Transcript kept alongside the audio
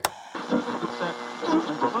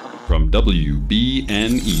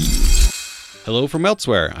WBNE. Hello from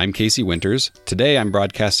elsewhere. I'm Casey Winters. Today I'm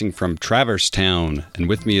broadcasting from Traverse Town, and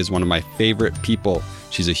with me is one of my favorite people.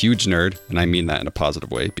 She's a huge nerd, and I mean that in a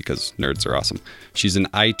positive way because nerds are awesome. She's an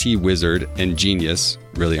IT wizard and genius.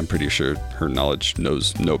 Really, I'm pretty sure her knowledge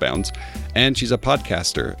knows no bounds. And she's a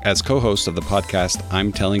podcaster, as co-host of the podcast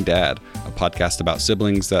I'm Telling Dad, a podcast about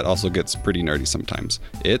siblings that also gets pretty nerdy sometimes.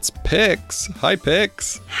 It's Pix. Hi,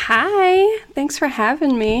 Pix. Hi. Thanks for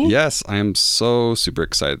having me. Yes, I am so super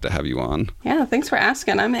excited to have you on. Yeah, thanks for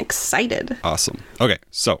asking. I'm excited. Awesome. Okay,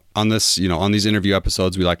 so on this, on these interview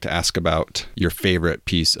episodes, we like to ask about your favorite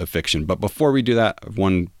piece of fiction. But before we do that, I have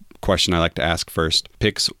one question I like to ask first.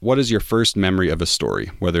 Pix, what is your first memory of a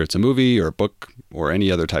story? Whether it's a movie or a book or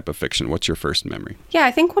any other type of fiction, what's your first memory? Yeah,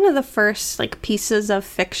 I think one of the first pieces of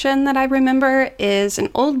fiction that I remember is an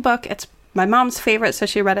old book. It's my mom's favorite, so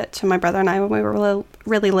she read it to my brother and I when we were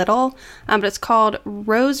really little. But it's called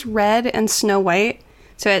Rose Red and Snow White.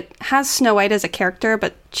 So it has Snow White as a character,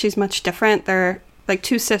 but she's much different. They're like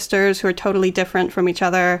two sisters who are totally different from each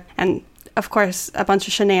other. And of course, a bunch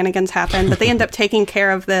of shenanigans happen, but they end up taking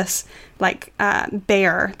care of this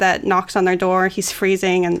bear that knocks on their door. He's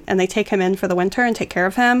freezing, and they take him in for the winter and take care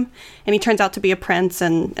of him. And he turns out to be a prince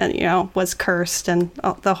and was cursed and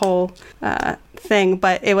the whole thing.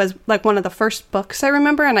 But it was one of the first books I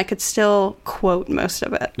remember, and I could still quote most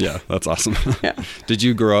of it. Yeah, that's awesome. Yeah. Did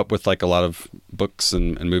you grow up with a lot of books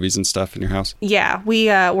and movies and stuff in your house? Yeah, we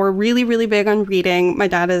were really, really big on reading. My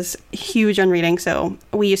dad is huge on reading, so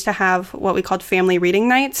we used to have what we called family reading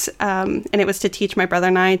nights, and it was to teach my brother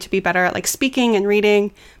and I to be better at speaking and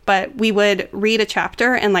reading. But we would read a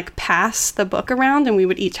chapter and pass the book around, and we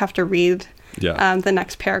would each have to read the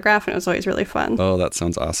next paragraph, and it was always really fun. Oh, that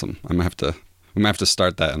sounds awesome. I'm gonna have to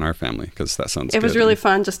start that in our family because that sounds good. It was really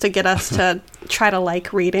fun just to get us to try to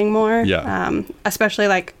reading more. Yeah. Especially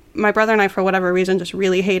my brother and I, for whatever reason, just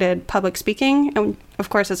really hated public speaking. And of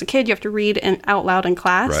course, as a kid, you have to read out loud in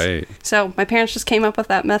class. Right. So my parents just came up with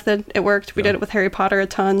that method. It worked. We did it with Harry Potter a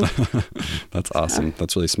ton. That's awesome.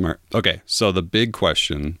 That's really smart. Okay. So the big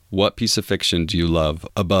question, what piece of fiction do you love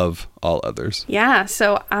above all others? Yeah.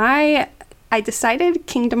 So I decided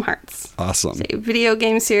Kingdom Hearts. Awesome. It's a video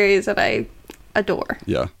game series that I adore.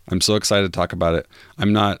 Yeah, I'm so excited to talk about it.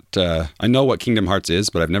 I'm not, I know what Kingdom Hearts is,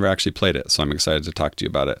 but I've never actually played it, so I'm excited to talk to you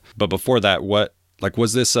about it. But before that,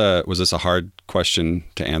 was this a hard question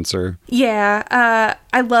to answer? Yeah,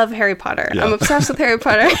 I love Harry Potter. Yeah. I'm obsessed with Harry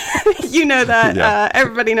Potter. You know that. Yeah.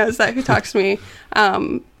 Everybody knows that who talks to me.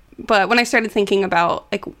 But when I started thinking about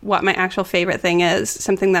what my actual favorite thing is,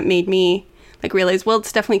 something that made me realize, well,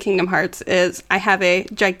 it's definitely Kingdom Hearts, is I have a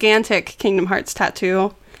gigantic Kingdom Hearts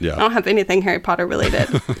tattoo. Yeah. I don't have anything Harry Potter related.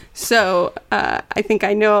 So I think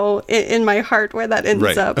I know in my heart where that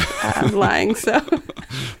ends up lying. So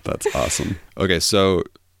That's awesome. Okay, so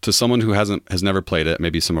to someone who has never played it,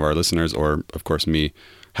 maybe some of our listeners or of course me,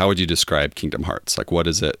 how would you describe Kingdom Hearts? What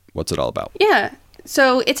is it? What's it all about? Yeah.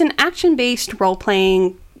 So it's an action-based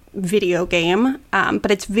role-playing video game, but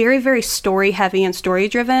it's very, very story-heavy and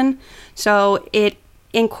story-driven. So it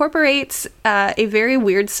incorporates a very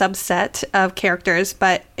weird subset of characters,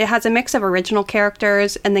 but it has a mix of original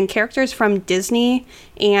characters and then characters from Disney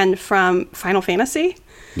and from Final Fantasy.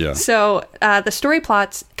 Yeah. So the story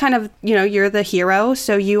plot's kind of, you're the hero.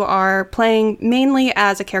 So you are playing mainly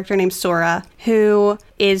as a character named Sora, who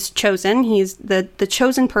is chosen. He's the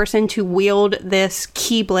chosen person to wield this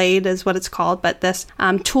Keyblade, is what it's called, but this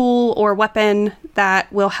tool or weapon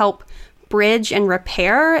that will help bridge and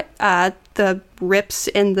repair the rips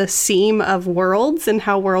in the seam of worlds and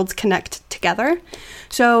how worlds connect together.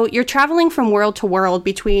 So you're traveling from world to world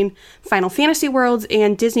between Final Fantasy worlds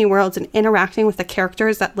and Disney worlds and interacting with the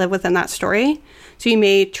characters that live within that story. So you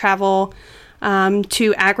may travel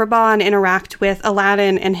to Agrabah and interact with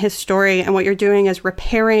Aladdin and his story. And what you're doing is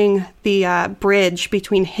repairing the bridge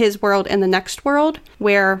between his world and the next world,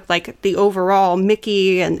 where the overall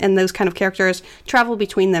Mickey and those kind of characters travel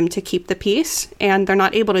between them to keep the peace. And they're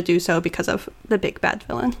not able to do so because of the big bad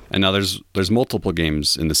villain. And now there's multiple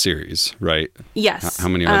games in the series, right? Yes. How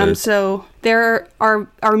many are there? So there are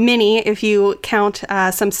many if you count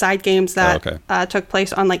some side games that took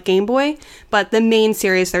place on Game Boy. But the main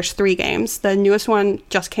series, there's 3 games. The newest one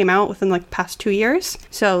just came out within the past 2 years.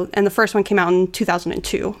 So, and the first one came out in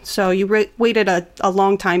 2002. So you waited a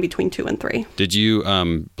long time between 2 and 3. Did you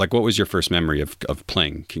what was your first memory of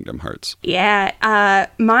playing Kingdom Hearts? Yeah,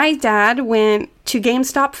 my dad went to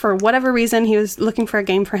GameStop for whatever reason. He was looking for a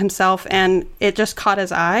game for himself, and it just caught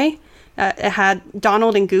his eye. It had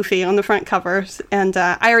Donald and Goofy on the front covers, and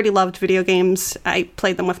I already loved video games. I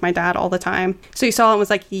played them with my dad all the time. So he saw it and was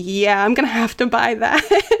like, yeah, I'm going to have to buy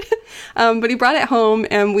that. But he brought it home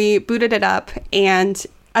and we booted it up, and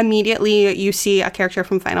immediately you see a character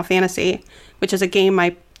from Final Fantasy, which is a game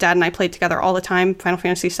my dad and I played together all the time. Final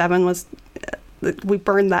Fantasy VII was, we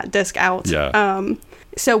burned that disc out. Yeah.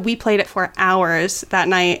 So we played it for hours that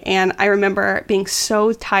night, and I remember being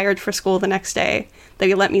so tired for school the next day that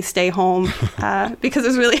he let me stay home because it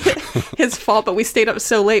was really his fault, but we stayed up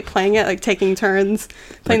so late playing it, like taking turns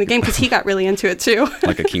playing the game, because he got really into it too.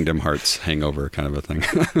 Like a Kingdom Hearts hangover kind of a thing.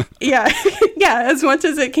 Yeah, as much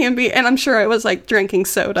as it can be. And I'm sure I was like drinking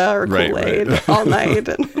soda or Kool-Aid all night.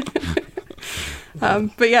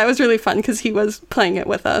 But yeah, it was really fun because he was playing it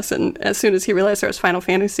with us, and as soon as he realized there was Final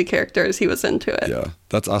Fantasy characters, he was into it. Yeah,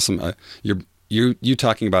 that's awesome. You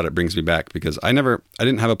talking about it brings me back, because I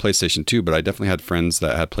didn't have a PlayStation 2, but I definitely had friends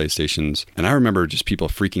that had PlayStations, and I remember just people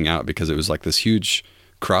freaking out because it was like this huge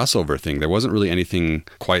crossover thing. There wasn't really anything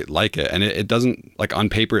quite like it, and it doesn't, like, on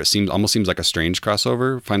paper it almost seems like a strange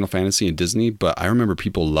crossover, Final Fantasy and Disney, but I remember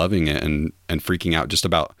people loving it and freaking out just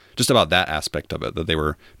about that aspect of it, that they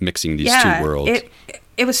were mixing these two worlds.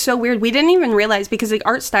 It was so weird. We didn't even realize, because the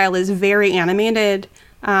art style is very animated,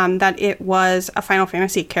 that it was a Final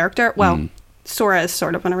Fantasy character. Well, Sora is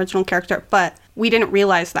sort of an original character, but we didn't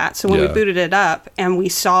realize that. So when we booted it up and we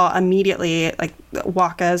saw immediately, like,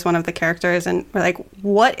 Wakka is one of the characters, and we're like,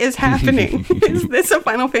 what is happening? Is this a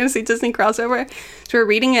Final Fantasy Disney crossover? So we're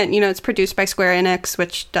reading it, it's produced by Square Enix,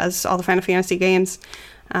 which does all the Final Fantasy games.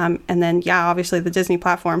 And then, obviously the Disney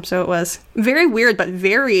platform. So it was very weird, but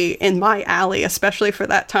very in my alley, especially for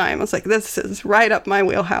that time. I was like, this is right up my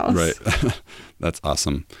wheelhouse. Right. That's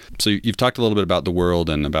awesome. So you've talked a little bit about the world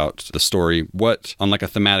and about the story. What, on like a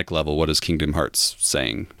thematic level, what is Kingdom Hearts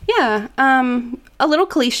saying? Yeah, a little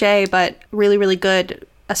cliche, but really, really good,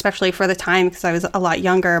 especially for the time, because I was a lot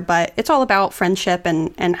younger. But it's all about friendship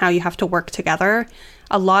and how you have to work together.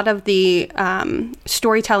 A lot of the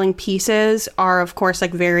storytelling pieces are, of course,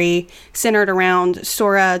 like very centered around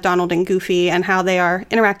Sora, Donald, and Goofy, and how they are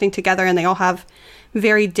interacting together, and they all have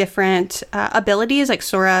very different abilities. Like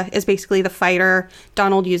Sora is basically the fighter,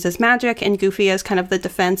 Donald uses magic, and Goofy is kind of the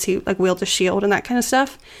defense. He like wields a shield and that kind of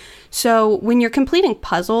stuff. So when you're completing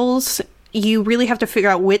puzzles, you really have to figure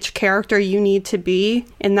out which character you need to be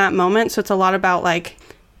in that moment. So it's a lot about like,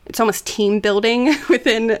 it's almost team building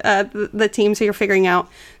within the team. So you're figuring out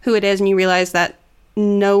who it is, and you realize that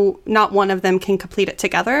not one of them can complete it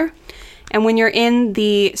together. And when you're in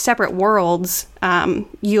the separate worlds,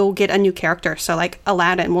 you'll get a new character. So like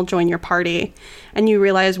Aladdin will join your party, and you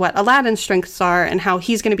realize what Aladdin's strengths are and how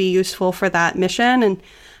he's going to be useful for that mission.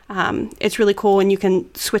 And it's really cool. And you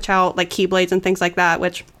can switch out like Keyblades and things like that,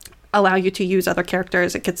 which allow you to use other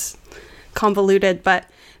characters. It gets convoluted, but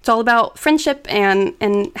it's all about friendship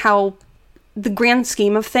and how the grand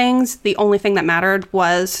scheme of things, the only thing that mattered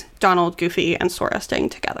was Donald, Goofy, and Sora staying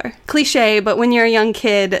together. Cliche, but when you're a young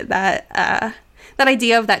kid, that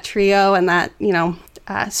idea of that trio and that,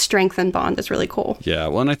 strength and bond is really cool. Yeah,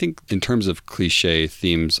 well, and I think in terms of cliche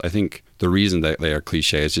themes, I think the reason that they are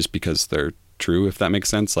cliche is just because they're true, if that makes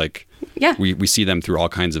sense. Like, yeah, we see them through all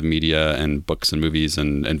kinds of media and books and movies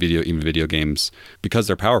and video games, because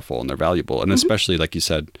they're powerful and they're valuable. And especially, like you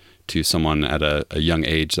said, to someone at a young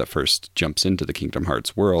age that first jumps into the Kingdom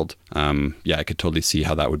Hearts world, I could totally see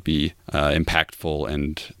how that would be impactful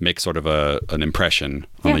and make sort of an impression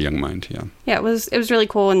on a young mind. Yeah, it was really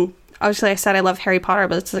cool. And obviously I said I love Harry Potter,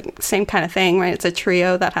 but it's the same kind of thing, right? It's a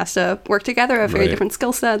trio that has to work together, have very different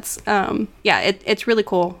skill sets. It's really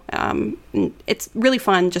cool. It's really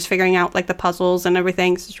fun just figuring out like the puzzles and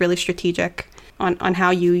everything. It's really strategic on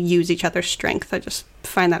how you use each other's strength. I just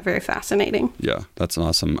find that very fascinating. Yeah, that's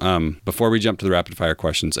awesome. Before we jump to the rapid fire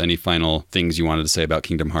questions, any final things you wanted to say about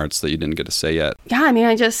Kingdom Hearts that you didn't get to say yet? Yeah, I mean,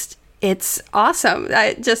 it's awesome.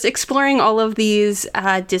 Just exploring all of these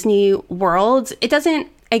Disney worlds. It doesn't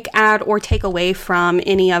like add or take away from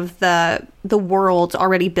any of the worlds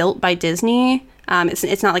already built by Disney.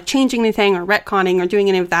 It's not like changing anything or retconning or doing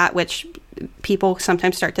any of that, which people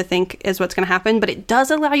sometimes start to think is what's going to happen. But it does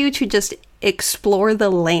allow you to just explore the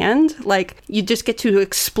land. Like, you just get to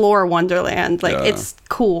explore Wonderland. Like, it's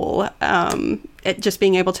cool. Just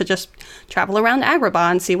being able to just travel around Agrabah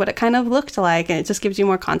and see what it kind of looked like. And it just gives you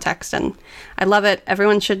more context. And I love it.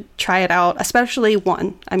 Everyone should try it out, especially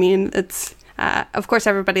 1. I mean, it's... of course,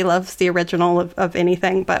 everybody loves the original of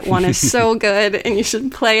anything, but 1 is so good, and you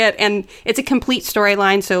should play it. And it's a complete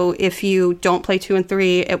storyline, so if you don't play 2 and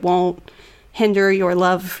 3, it won't hinder your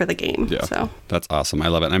love for the game. Yeah, so that's awesome. I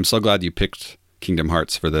love it. And I'm so glad you picked Kingdom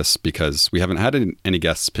Hearts for this, because we haven't had any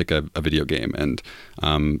guests pick a video game, and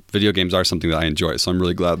video games are something that I enjoy. So I'm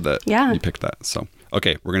really glad that you picked that. So,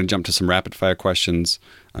 okay, we're going to jump to some rapid fire questions.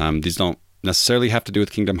 These don't necessarily have to do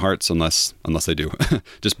with Kingdom Hearts unless they do.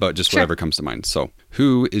 just whatever comes to mind. So,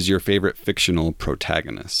 who is your favorite fictional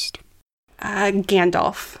protagonist?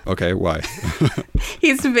 Gandalf. Okay, why?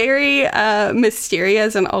 He's very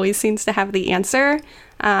mysterious and always seems to have the answer.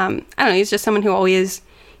 I don't know, he's just someone who always,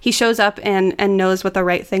 he shows up and knows what the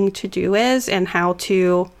right thing to do is and how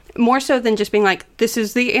to, more so than just being like, this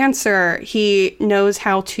is the answer. He knows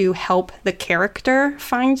how to help the character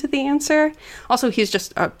find the answer. Also, he's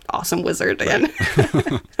just an awesome wizard, and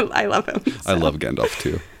I love him. So. I love Gandalf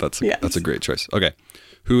too. That's a great choice. Okay.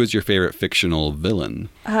 Who is your favorite fictional villain?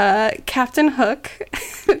 Captain Hook,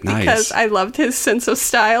 because Nice. I loved his sense of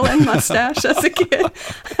style and mustache as a kid.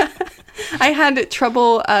 I had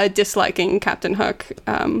trouble disliking Captain Hook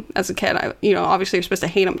as a kid. Obviously you're supposed to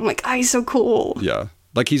hate him. I'm like, he's so cool. Yeah.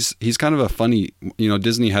 Like he's kind of a funny,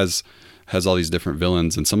 Disney has all these different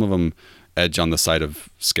villains, and some of them edge on the side of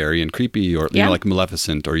scary and creepy, or like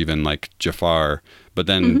Maleficent, or even like Jafar. But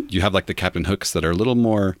then you have like the Captain Hooks that are a little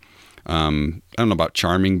more, I don't know about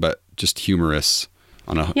charming, but just humorous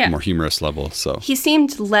on a more humorous level. So he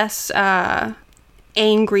seemed less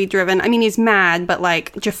angry driven. I mean, he's mad, but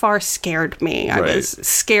like Jafar scared me. I was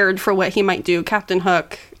scared for what he might do. Captain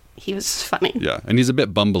Hook, he was funny. Yeah, and he's a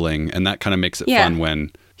bit bumbling, and that kind of makes it fun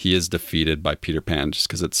when he is defeated by Peter Pan, just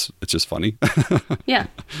because it's just funny. Yeah,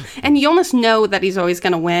 and you almost know that he's always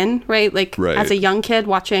going to win, right? Like as a young kid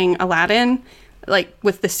watching Aladdin, like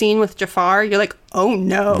with the scene with Jafar, you're like, oh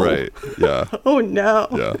no. Right, yeah. Oh no.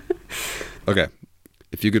 Yeah. Okay,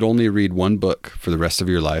 if you could only read one book for the rest of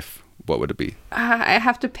your life, what would it be? I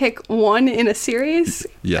have to pick one in a series?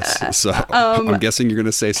 Yes, so I'm guessing you're going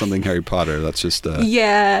to say something Harry Potter. That's just...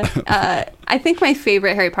 Yeah, I think my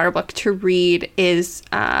favorite Harry Potter book to read is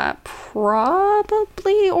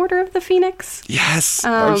probably Order of the Phoenix. Yes,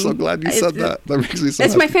 I'm so glad you said that. That makes me so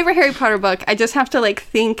It's happy. my favorite Harry Potter book. I just have to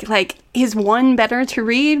think, is one better to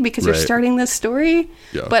read because you're starting this story?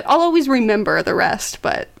 Yeah. But I'll always remember the rest,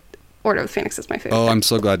 but Order of the Phoenix is my favorite. Oh, I'm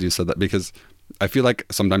so glad you said that, because I feel like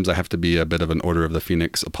sometimes I have to be a bit of an Order of the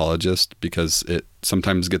Phoenix apologist, because it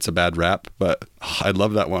sometimes gets a bad rap, but I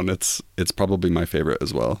love that one. It's probably my favorite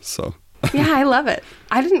as well. So Yeah, I love it.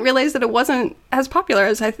 I didn't realize that it wasn't as popular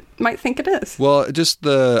as I might think it is. Well,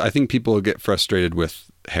 I think people get frustrated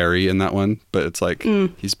with Harry in that one, but it's like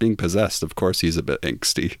he's being possessed. Of course, he's a bit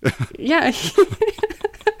angsty. Yeah.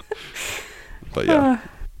 But yeah.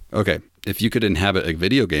 Okay. If you could inhabit a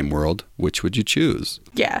video game world, which would you choose?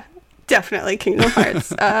 Yeah, definitely Kingdom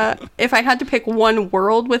Hearts. If I had to pick one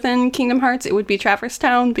world within Kingdom Hearts, it would be Traverse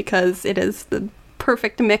Town, because it is the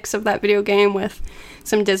perfect mix of that video game with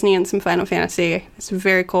some Disney and some Final Fantasy. It's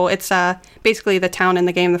very cool. It's basically the town in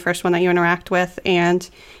the game, the first one that you interact with, and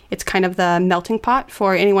it's kind of the melting pot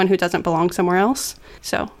for anyone who doesn't belong somewhere else.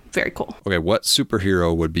 So, very cool. Okay, what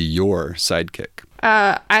superhero would be your sidekick?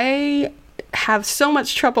 I have so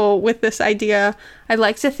much trouble with this idea. I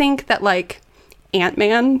like to think that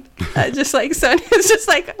Ant-Man, it's just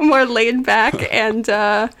more laid back and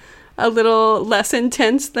a little less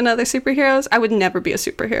intense than other superheroes. I would never be a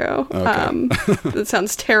superhero. Okay. That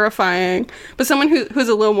sounds terrifying. But someone who's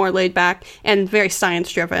a little more laid back and very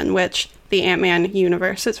science driven, which the Ant-Man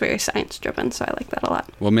universe is very science driven, so I like that a lot.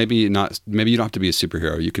 Well, maybe not. Maybe you don't have to be a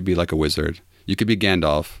superhero. You could be like a wizard. You could be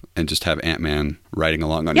Gandalf and just have Ant-Man riding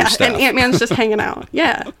along on your staff. Yeah, and Ant-Man's just hanging out.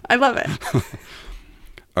 Yeah, I love it.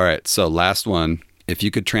 All right, so last one. If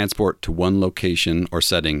you could transport to one location or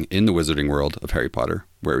setting in the wizarding world of Harry Potter,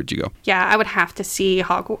 where would you go? Yeah, I would have to see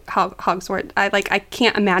Hogwarts. I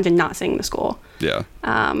can't imagine not seeing the school. Yeah.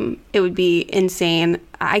 It would be insane.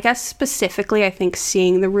 I guess specifically, I think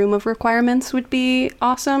seeing the Room of Requirements would be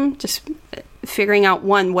awesome. Just figuring out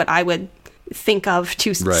what I would think of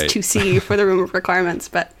to see for the Room of Requirements,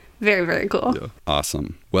 but very, very cool. Yeah.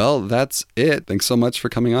 Awesome. Well, that's it. Thanks so much for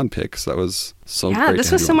coming on, Pix. That was so great. Yeah,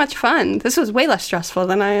 this was so much fun. This was way less stressful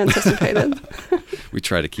than I anticipated. We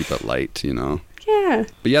try to keep it light, Yeah.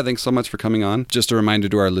 But yeah, thanks so much for coming on. Just a reminder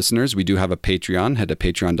to our listeners, we do have a Patreon. Head to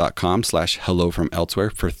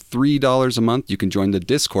patreon.com/HelloFromElsewhere. For $3 a month, you can join the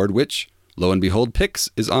Discord, which, lo and behold, Pix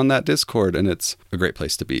is on that Discord, and it's a great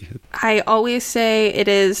place to be. I always say it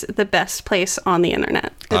is the best place on the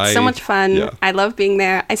internet. It's so much fun. Yeah. I love being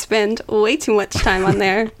there. I spend way too much time on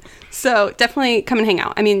there. So definitely come and hang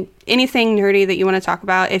out. I mean, anything nerdy that you want to talk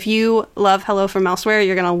about, if you love Hello From Elsewhere,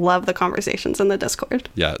 you're going to love the conversations in the Discord.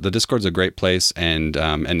 Yeah, the Discord's a great place, and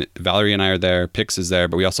Valerie and I are there, Pix is there,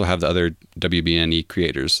 but we also have the other WBNE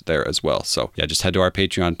creators there as well. So yeah, just head to our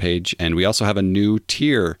Patreon page, and we also have a new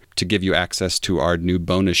tier to give you access to our new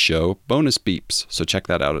bonus show, Bonus Beeps. So check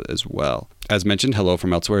that out as well. As mentioned, Hello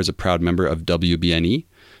From Elsewhere is a proud member of WBNE.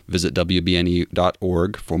 Visit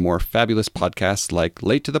WBNE.org for more fabulous podcasts like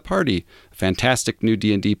Late to the Party, a fantastic new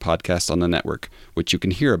D&D podcast on the network, which you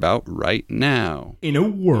can hear about right now. In a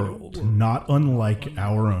world not unlike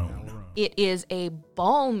our own. It is a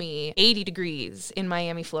balmy 80 degrees in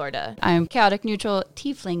Miami, Florida. I'm chaotic neutral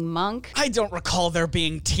tiefling monk. I don't recall there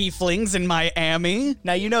being tieflings in Miami.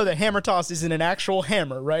 Now you know that hammer toss isn't an actual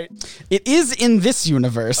hammer, right? It is in this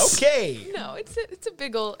universe. Okay. No, it's a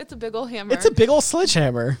big ol' hammer. It's a big old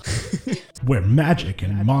sledgehammer. Where magic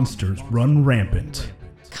and monsters run rampant.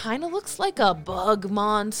 Kind of looks like a bug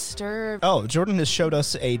monster. Oh, Jordan has showed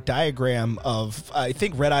us a diagram of, I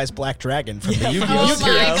think, Red Eye's Black Dragon from the Yu-Gi-Oh! Oh series.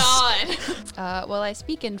 my god. Well, I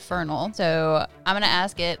speak infernal, so I'm going to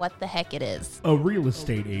ask it what the heck it is. A real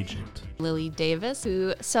estate agent. Lily Davis,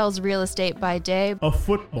 who sells real estate by day. A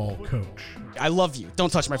football coach. I love you.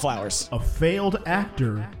 Don't touch my flowers. A failed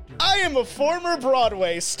actor. I am a former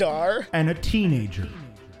Broadway star. And a teenager.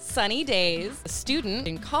 Sunny days, a student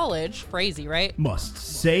in college, crazy, right? Must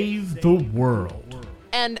save the world.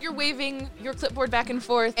 And you're waving your clipboard back and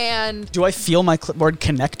forth, and Do I feel my clipboard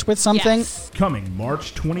connect with something? yes. Coming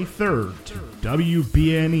March 23rd to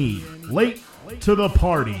WBNE. Late to the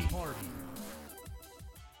Party.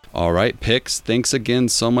 All right, Pix, thanks again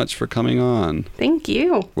so much for coming on. Thank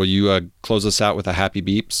you. Will you close us out with a happy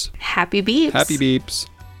beeps? Happy beeps. Happy beeps.